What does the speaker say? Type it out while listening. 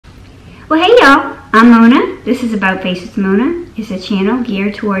Well, hey y'all, I'm Mona. This is About Face with Mona. It's a channel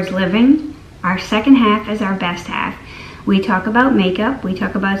geared towards living our second half as our best half. We talk about makeup, we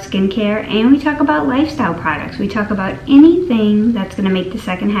talk about skincare, and we talk about lifestyle products. We talk about anything that's going to make the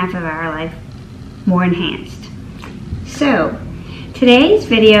second half of our life more enhanced. So, today's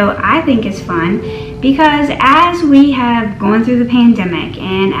video I think is fun because as we have gone through the pandemic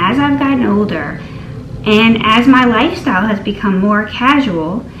and as I've gotten older and as my lifestyle has become more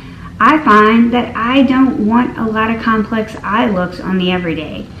casual, I find that I don't want a lot of complex eye looks on the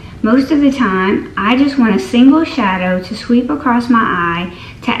everyday. Most of the time, I just want a single shadow to sweep across my eye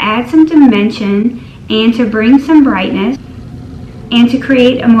to add some dimension and to bring some brightness and to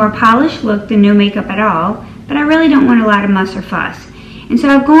create a more polished look than no makeup at all, but I really don't want a lot of muss or fuss. And so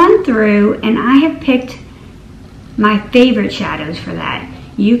I've gone through and I have picked my favorite shadows for that.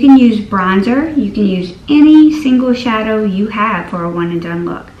 You can use bronzer, you can use any single shadow you have for a one and done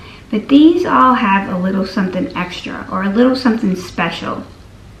look. But these all have a little something extra or a little something special.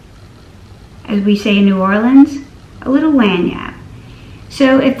 As we say in New Orleans, a little lanyard.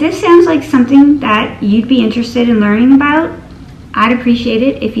 So if this sounds like something that you'd be interested in learning about, I'd appreciate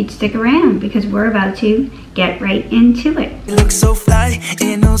it if you'd stick around because we're about to get right into it. You look so fly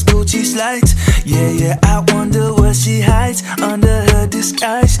in those Gucci slides. Yeah, I wonder what she hides under her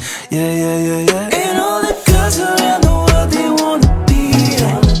disguise. Yeah. And all the girls around the world, they wanna be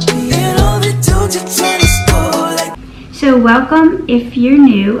like. And all the dudes are trying to score like. So welcome if you're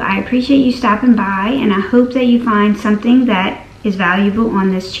new. I appreciate you stopping by and I hope that you find something that is valuable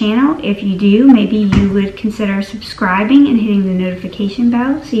on this channel. If you do, maybe you would consider subscribing and hitting the notification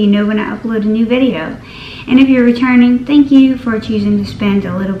bell so you know when I upload a new video. And if you're returning, thank you for choosing to spend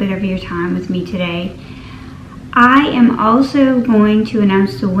a little bit of your time with me today. I am also going to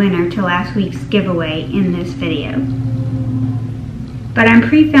announce the winner to last week's giveaway in this video. But I'm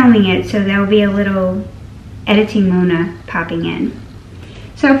pre-filming it, so there'll be a little editing Mona popping in.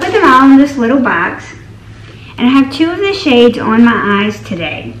 So I put them all in this little box, and I have two of the shades on my eyes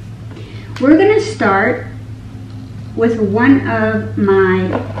today. We're going to start with one of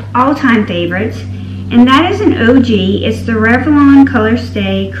my all-time favorites, and that is an OG. It's the Revlon Color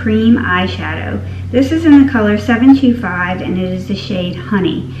Stay Cream Eyeshadow. This is in the color 725, and it is the shade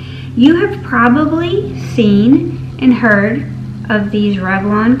Honey. You have probably seen and heard of these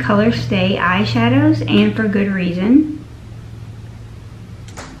Revlon Color Stay eyeshadows, and for good reason.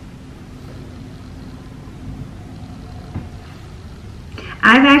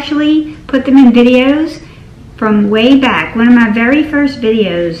 I've actually put them in videos from way back. One of my very first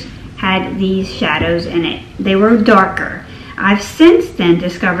videos had these shadows in it. They were darker. I've since then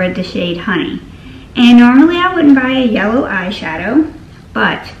discovered the shade Honey. And normally I wouldn't buy a yellow eyeshadow,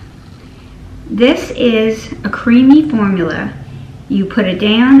 but this is a creamy formula. You put it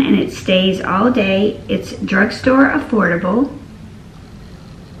down and it stays all day. It's drugstore affordable.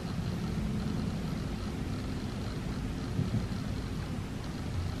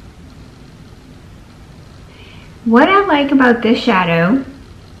 What I like about this shadow,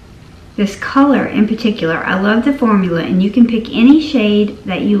 this color in particular, I love the formula and you can pick any shade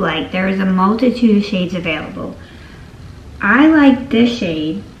that you like. There is a multitude of shades available. I like this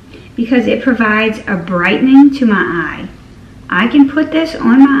shade because it provides a brightening to my eye. I can put this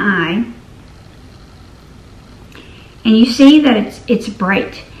on my eye and you see that it's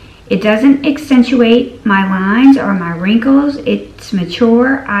bright. It doesn't accentuate my lines or my wrinkles. It's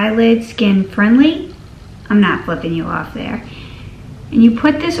mature, eyelid, skin friendly. I'm not flipping you off there. And you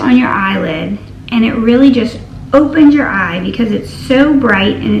put this on your eyelid and it really just opens your eye because it's so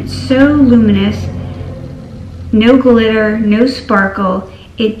bright and it's so luminous. No glitter, no sparkle.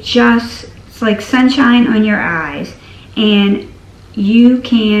 It's like sunshine on your eyes. And you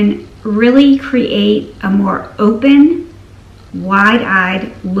can really create a more open,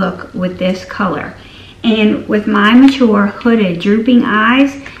 wide-eyed look with this color. And with my mature, hooded, drooping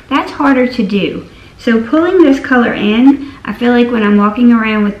eyes, that's harder to do. So pulling this color in, I feel like when I'm walking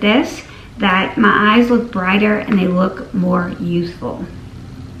around with this, that my eyes look brighter and they look more youthful.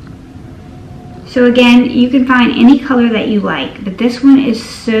 So again, you can find any color that you like, but this one is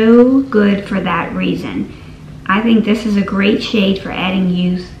so good for that reason. I think this is a great shade for adding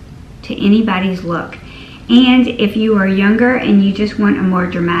youth to anybody's look. And if you are younger and you just want a more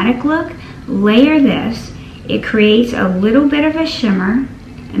dramatic look, layer this. It creates a little bit of a shimmer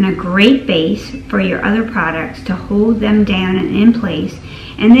and a great base for your other products to hold them down and in place.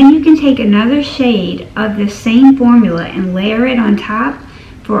 And then you can take another shade of the same formula and layer it on top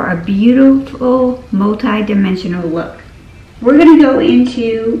for a beautiful multi-dimensional look. We're going to go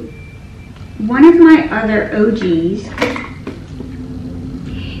into one of my other OGs.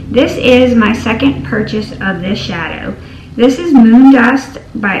 This is my second purchase of this shadow. This is Moon Dust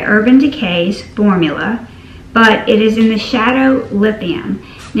by Urban Decay's formula, but it is in the Shadow Lithium.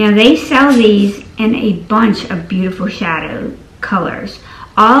 Now they sell these in a bunch of beautiful shadow colors.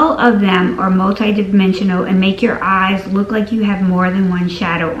 All of them are multi-dimensional and make your eyes look like you have more than one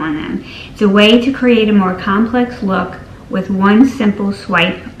shadow on them. It's a way to create a more complex look with one simple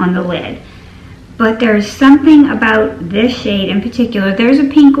swipe on the lid. But there's something about this shade in particular. There's a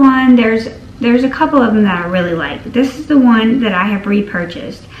pink one, there's a couple of them that I really like. This is the one that I have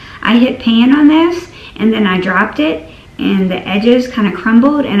repurchased. I hit pan on this and then I dropped it and the edges kind of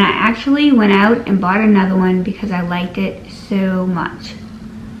crumbled, and I actually went out and bought another one because I liked it so much.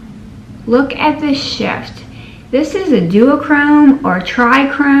 Look at this shift. This is a duochrome or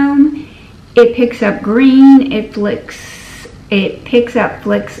trichrome. It picks up green, it picks up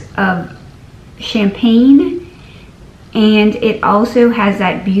flicks of champagne, and it also has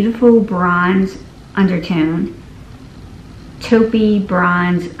that beautiful bronze undertone, taupey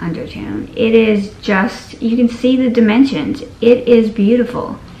bronze undertone. It is just, you can see the dimensions. It is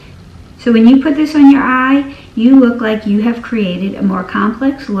beautiful. So when you put this on your eye, you look like you have created a more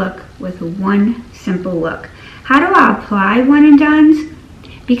complex look with one simple look. How do I apply one and dones?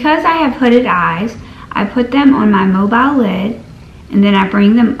 Because I have hooded eyes, I put them on my mobile lid and then I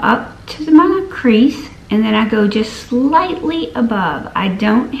bring them up to my crease and then I go just slightly above. I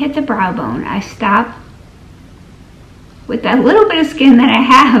don't hit the brow bone. I stop with that little bit of skin that I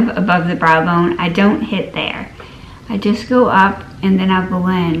have above the brow bone. I don't hit there. I just go up and then I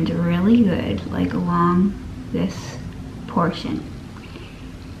blend really good, like along this portion.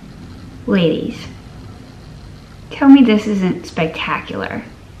 Ladies, tell me this isn't spectacular.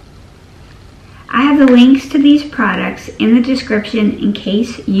 I have the links to these products in the description in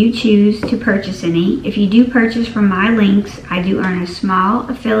case you choose to purchase any. If you do purchase from my links, I do earn a small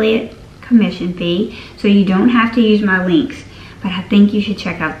affiliate commission fee, so you don't have to use my links, but I think you should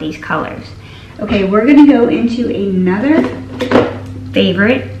check out these colors. Okay, we're gonna go into another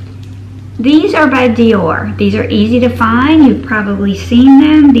favorite. These are by Dior. These are easy to find. You've probably seen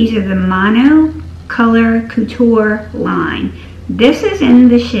them. These are the Mono Color Couture line. This is in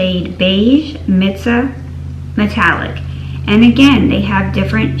the shade Beige Mitza Metallic. And again, they have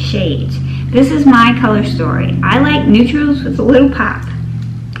different shades. This is my color story. I like neutrals with a little pop.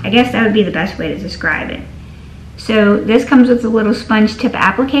 I guess that would be the best way to describe it. So this comes with a little sponge tip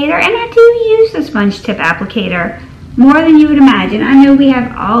applicator, and I do use the sponge tip applicator more than you would imagine. I know we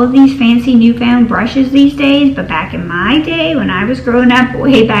have all of these fancy newfound brushes these days, but back in my day when I was growing up,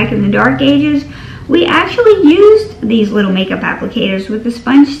 way back in the dark ages, we actually used these little makeup applicators with the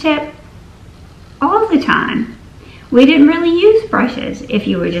sponge tip all the time. We didn't really use brushes if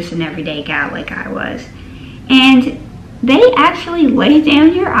you were just an everyday gal like I was. And they actually lay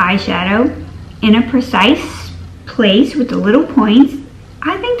down your eyeshadow in a precise place with the little points.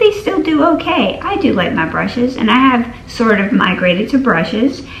 I think they still do okay. I do like my brushes, and I have sort of migrated to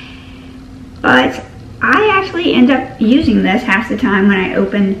brushes, but I actually end up using this half the time when I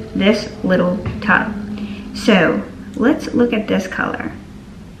open this little tub. So let's look at this color.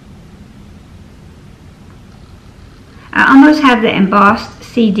 I almost have the embossed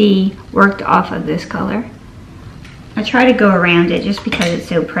CD worked off of this color. I try to go around it just because it's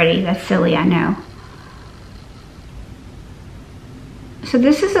so pretty. That's silly, I know. So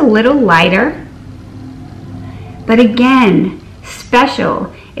this is a little lighter, but again,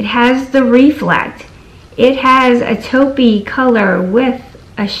 special. It has the reflect. It has a taupey color with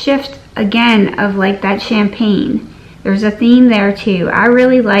a shift again of like that champagne. There's a theme there too. I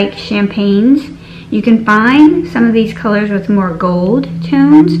really like champagnes. You can find some of these colors with more gold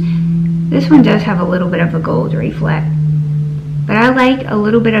tones. This one does have a little bit of a gold reflect. But I like a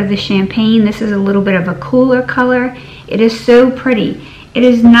little bit of the champagne. This is a little bit of a cooler color. It is so pretty. It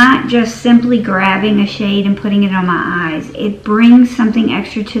is not just simply grabbing a shade and putting it on my eyes. It brings something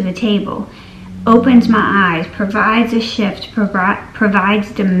extra to the table. Opens my eyes, provides a shift,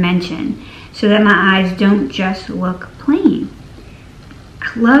 provides dimension so that my eyes don't just look plain.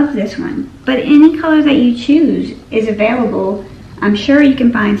 I love this one. But any color that you choose is available. I'm sure you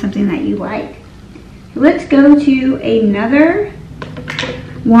can find something that you like. Let's go to another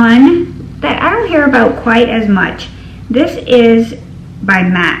one that I don't hear about quite as much. This is by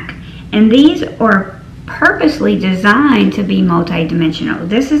MAC, and these are purposely designed to be multi-dimensional.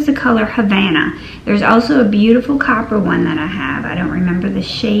 This is the color Havana. There's also a beautiful copper one that I have. I don't remember the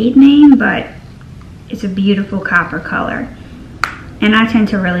shade name, but it's a beautiful copper color, and I tend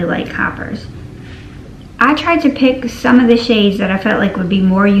to really like coppers. I tried to pick some of the shades that I felt like would be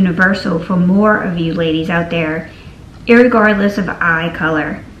more universal for more of you ladies out there, irregardless of eye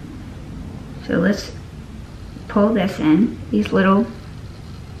color. So let's pull this in, these little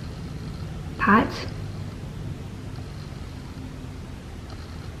pots.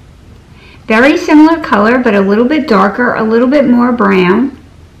 Very similar color, but a little bit darker, a little bit more brown.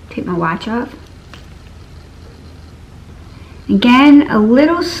 Take my watch off. Again, a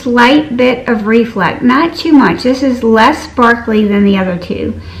little slight bit of reflect, not too much. This is less sparkly than the other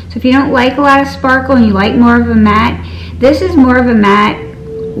two. So if you don't like a lot of sparkle and you like more of a matte, this is more of a matte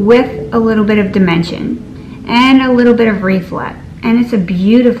with a little bit of dimension and a little bit of reflect. And it's a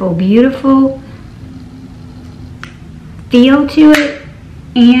beautiful, beautiful feel to it,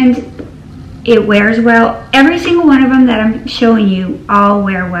 and it wears well. Every single one of them that I'm showing you all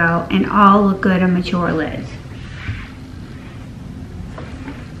wear well and all look good on mature lids.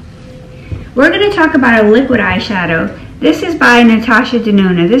 We're going to talk about a liquid eyeshadow. This is by Natasha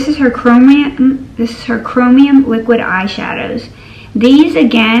Denona. This is her chromium liquid eyeshadows. These,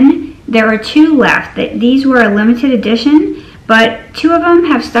 again, there are 2 left. These were a limited edition, but 2 of them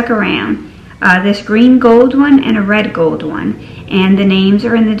have stuck around. This green gold one and a red gold one. And the names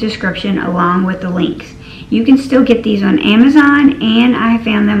are in the description along with the links. You can still get these on Amazon, and I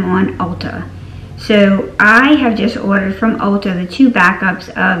found them on Ulta. So I have just ordered from Ulta the 2 backups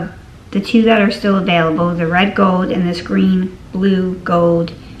of the 2 that are still available, the red gold and this green blue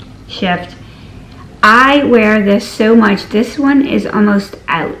gold shift. I wear this so much. This one is almost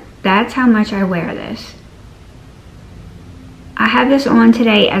out. That's how much I wear this. I have this on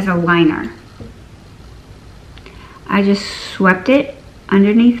today as a liner. I just swept it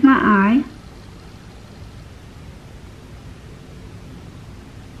underneath my eye.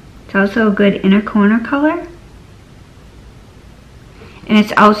 It's also a good inner corner color. And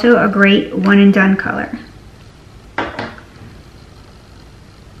it's also a great one and done color.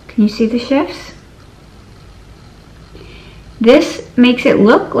 Can you see the shifts? This makes it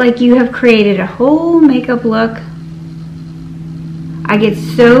look like you have created a whole makeup look. I get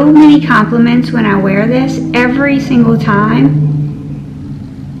so many compliments when I wear this every single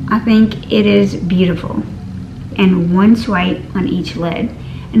time. I think it is beautiful. And one swipe on each lid.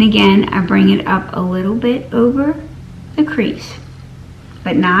 And again, I bring it up a little bit over the crease,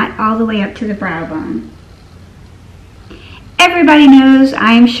 but not all the way up to the brow bone. Everybody knows,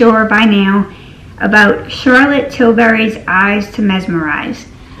 I am sure by now, about Charlotte Tilbury's Eyes to Mesmerize.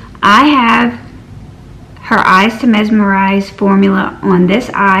 I have her Eyes to Mesmerize formula on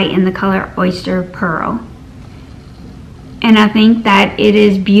this eye in the color Oyster Pearl. And I think that it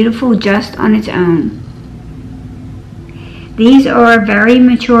is beautiful just on its own. These are very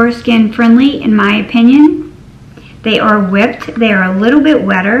mature skin friendly in my opinion. They are whipped, they are a little bit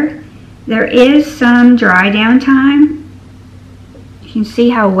wetter. There is some dry down time. You can see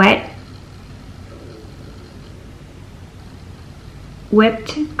how wet,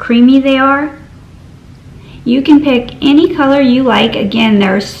 whipped, creamy they are. You can pick any color you like. Again,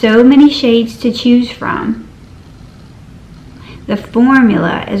 there are so many shades to choose from. The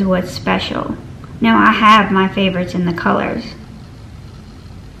formula is what's special. Now I have my favorites in the colors.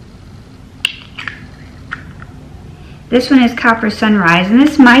 This one is Copper Sunrise, and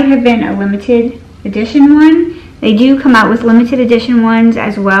this might have been a limited edition one. They do come out with limited edition ones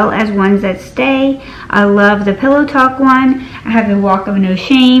as well as ones that stay. I love the Pillow Talk one. I have the Walk of No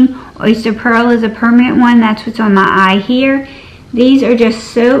Shame. Oyster Pearl is a permanent one. That's what's on my eye here. These are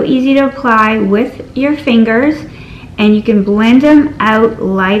just so easy to apply with your fingers, and you can blend them out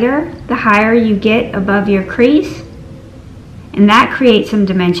lighter the higher you get above your crease, and that creates some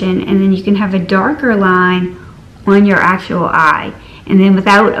dimension, and then you can have a darker line on your actual eye. And then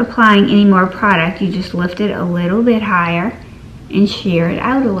without applying any more product, you just lift it a little bit higher and shear it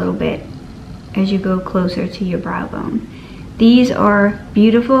out a little bit as you go closer to your brow bone. These are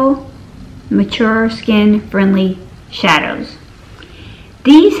beautiful, mature skin friendly shadows.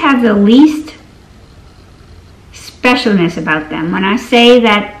 These have the least specialness about them. When I say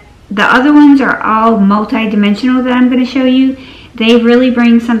that the other ones are all multi-dimensional that I'm going to show you, they really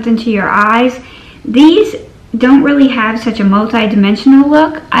bring something to your eyes. These don't really have such a multi-dimensional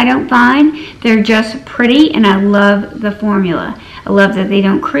look, I don't find. They're just pretty, and I love the formula. I love that they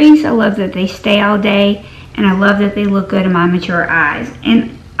don't crease, I love that they stay all day, and I love that they look good in my mature eyes.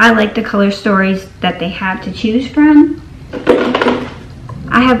 And I like the color stories that they have to choose from.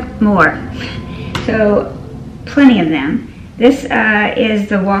 I have more, so plenty of them. This is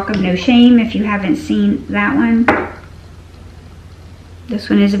the Walk of No Shame, if you haven't seen that one. This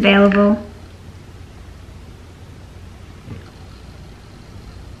one is available.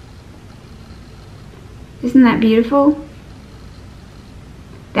 Isn't that beautiful?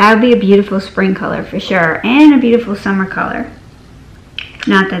 That would be a beautiful spring color for sure, and a beautiful summer color.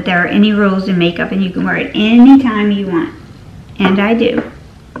 Not that there are any rules in makeup and you can wear it anytime you want. And I do.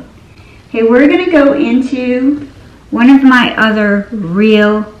 Okay, we're going to go into one of my other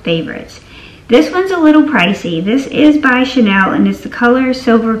real favorites. This one's a little pricey. This is by Chanel and it's the color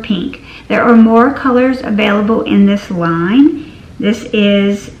Silver Pink. There are more colors available in this line. This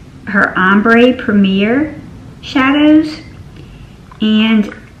is her Ombre Premier shadows.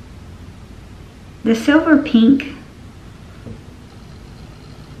 And the Silver Pink,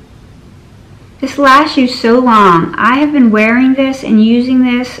 this lasts you so long. I have been wearing this and using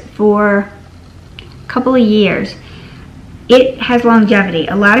this for a couple of years. It has longevity.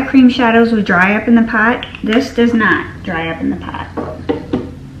 A lot of cream shadows will dry up in the pot. This does not dry up in the pot.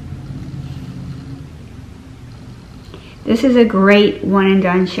 This is a great one and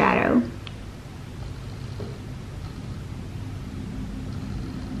done shadow.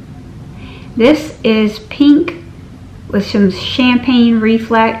 This is pink with some champagne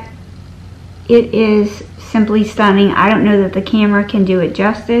reflect. It is simply stunning. I don't know that the camera can do it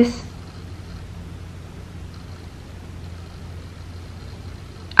justice.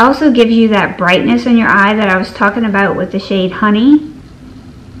 Also gives you that brightness in your eye that I was talking about with the shade Honey,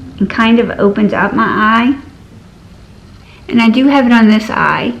 and kind of opens up my eye. And I do have it on this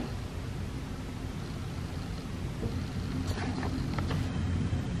eye.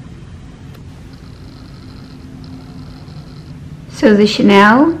 So the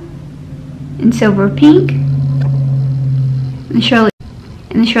Chanel in Silver Pink, and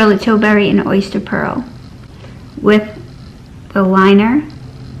the Charlotte Tilbury in Oyster Pearl, with the liner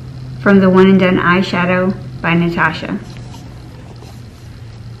from the One and Done Eyeshadow by Natasha.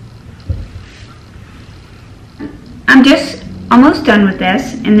 I'm just almost done with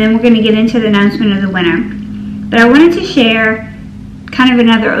this, and then we're going to get into the announcement of the winner. But I wanted to share kind of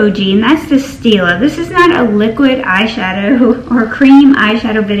another OG, and that's the Stila. This is not a liquid eyeshadow or cream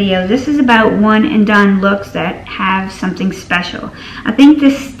eyeshadow video. This is about one and done looks that have something special. I think the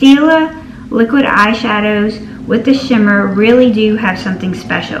Stila liquid eyeshadows with the shimmer really do have something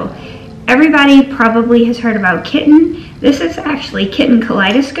special. Everybody probably has heard about Kitten. This is actually Kitten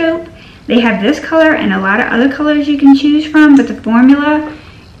Kaleidoscope. They have this color and a lot of other colors you can choose from, but the formula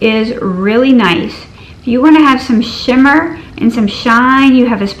is really nice. If you want to have some shimmer and some shine, you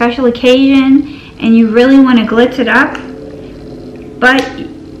have a special occasion, and you really want to glitz it up, but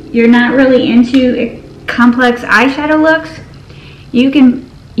you're not really into complex eyeshadow looks, you can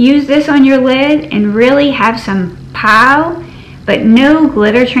use this on your lid and really have some pow, but no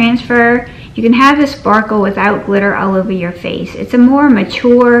glitter transfer. You can have the sparkle without glitter all over your face. It's a more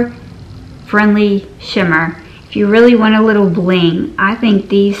mature, friendly shimmer. If you really want a little bling, I think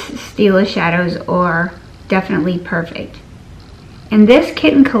these Stila shadows are definitely perfect. And this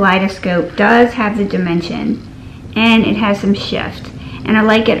Kitten Kaleidoscope does have the dimension, and it has some shift. And I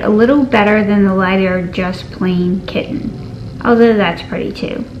like it a little better than the lighter Just Plain Kitten, although that's pretty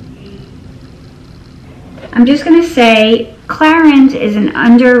too. I'm just going to say Clarins is an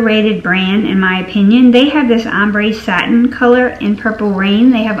underrated brand in my opinion. They have this ombre satin color in Purple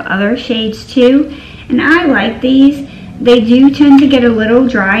Rain. They have other shades too, and I like these. They do tend to get a little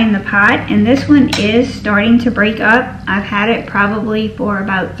dry in the pot, and this one is starting to break up. I've had it probably for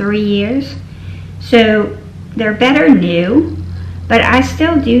about 3 years, so they're better new, but I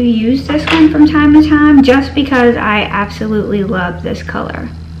still do use this one from time to time just because I absolutely love this color.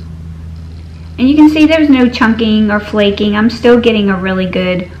 And you can see there's no chunking or flaking. I'm still getting a really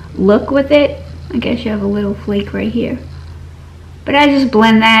good look with it. I guess you have a little flake right here. But I just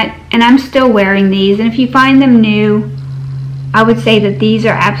blend that, and I'm still wearing these. And if you find them new, I would say that these are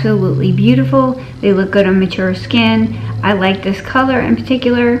absolutely beautiful. They look good on mature skin. I like this color in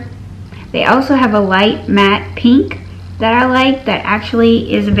particular. They also have a light matte pink that I like that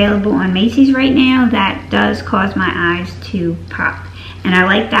actually is available on Macy's right now. That does cause my eyes to pop. And I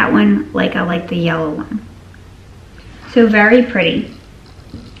like that one like I like the yellow one. So very pretty.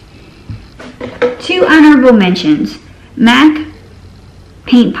 2 honorable mentions. MAC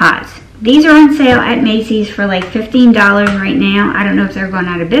paint pots. These are on sale at Macy's for like $15 right now. I don't know if they're going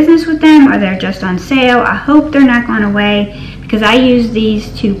out of business with them or they're just on sale. I hope they're not going away because I use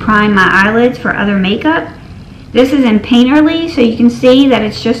these to prime my eyelids for other makeup. This is in Painterly, so you can see that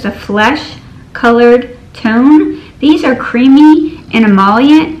it's just a flesh colored tone. These are creamy and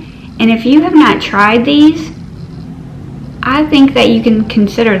emollient, and if you have not tried these, I think that you can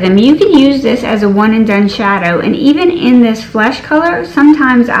consider them. You can use this as a one and done shadow, and even in this flesh color,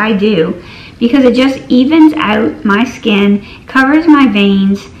 sometimes I do, because it just evens out my skin, covers my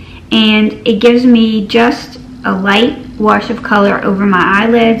veins, and it gives me just a light wash of color over my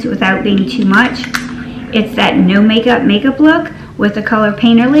eyelids without being too much. It's that no makeup look with the color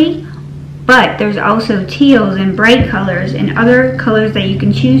Painterly, but there's also teals and bright colors and other colors that you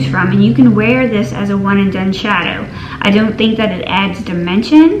can choose from, and you can wear this as a one and done shadow. I don't think that it adds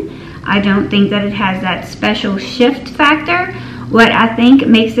dimension. I don't think that it has that special shift factor. What I think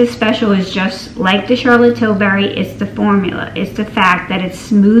makes this special is just like the Charlotte Tilbury, it's the formula. It's the fact that it's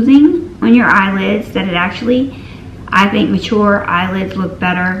smoothing on your eyelids, that it actually, I think mature eyelids look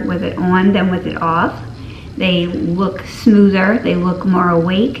better with it on than with it off. They look smoother, they look more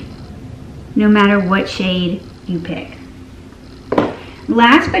awake, no matter what shade you pick.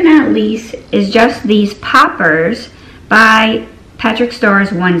 Last but not least is just these poppers by Patrick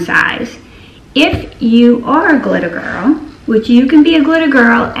Starr's One Size. If you are a glitter girl, which you can be a glitter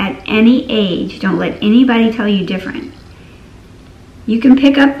girl at any age, don't let anybody tell you different. You can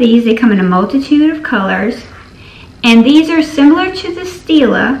pick up these, they come in a multitude of colors, and these are similar to the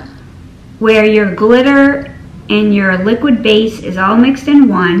Stila, where your glitter and your liquid base is all mixed in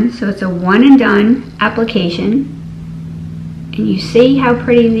one, so it's a one and done application. And you see how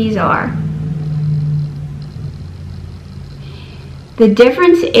pretty these are. The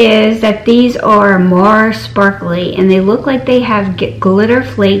difference is that these are more sparkly and they look like they have glitter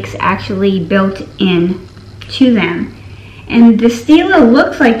flakes actually built in to them. And the Stila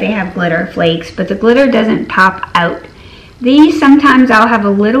looks like they have glitter flakes, but the glitter doesn't pop out. These sometimes I'll have a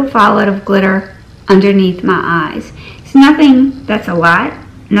little fallout of glitter underneath my eyes. It's nothing that's a lot,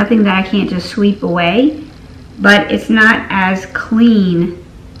 nothing that I can't just sweep away, but it's not as clean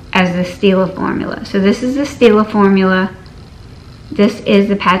as the Stila formula. So this is the Stila formula. This is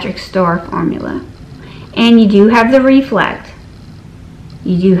the Patrick Starr formula. And you do have the reflect.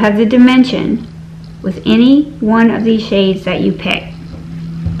 You do have the dimension with any one of these shades that you pick.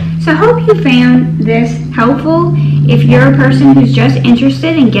 So I hope you found this helpful. If you're a person who's just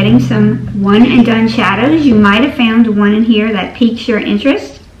interested in getting some one and done shadows, you might have found one in here that piques your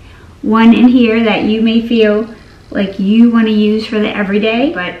interest. One in here that you may feel like you want to use for the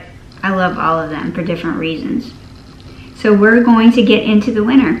everyday, but I love all of them for different reasons. So we're going to get into the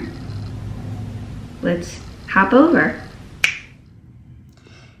winner. Let's hop over.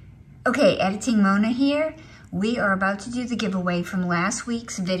 Okay, Editing Mona here. We are about to do the giveaway from last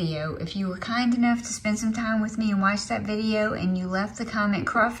week's video. If you were kind enough to spend some time with me and watch that video and you left the comment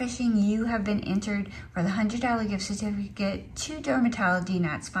crawfishing, you have been entered for the $100 gift certificate to Dermatology,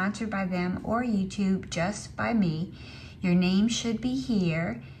 not sponsored by them or YouTube, just by me. Your name should be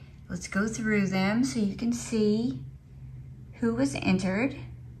here. Let's go through them so you can see who was entered.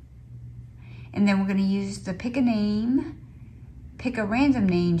 And then we're going to use the pick a random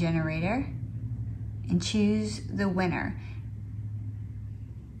name generator and choose the winner.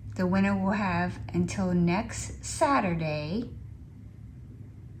 The winner will have until next Saturday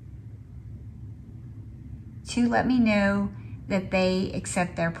to let me know that they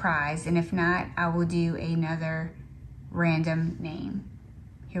accept their prize. And if not, I will do another random name.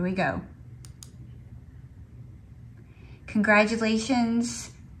 Here we go.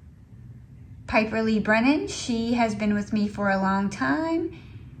 Congratulations, Piper Lee Brennan. She has been with me for a long time.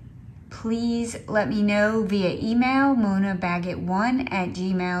 Please let me know via email,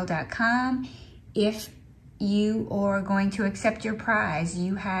 monabagot1@gmail.com. If you are going to accept your prize,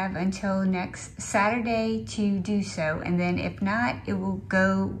 you have until next Saturday to do so. And then if not, it will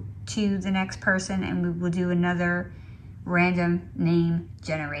go to the next person and we will do another random name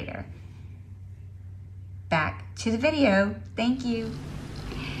generator. Back to the video. Thank you.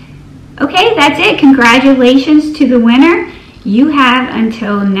 Okay, that's it. Congratulations to the winner. You have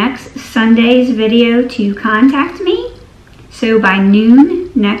until next Sunday's video to contact me. So by noon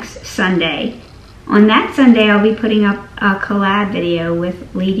next Sunday. On that Sunday, I'll be putting up a collab video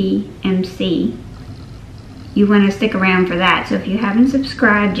with Lady MC. You want to stick around for that. So if you haven't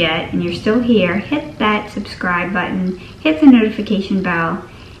subscribed yet and you're still here, hit that subscribe button, hit the notification bell,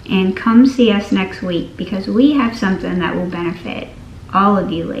 and come see us next week because we have something that will benefit all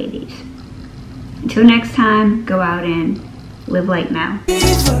of you ladies. Until next time, go out and live like Mel.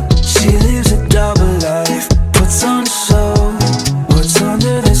 She lives a double life, puts on a show. What's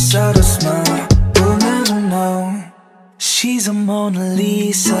under the shadow smile, we'll never know. She's a Mona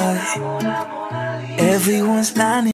Lisa, everyone's lining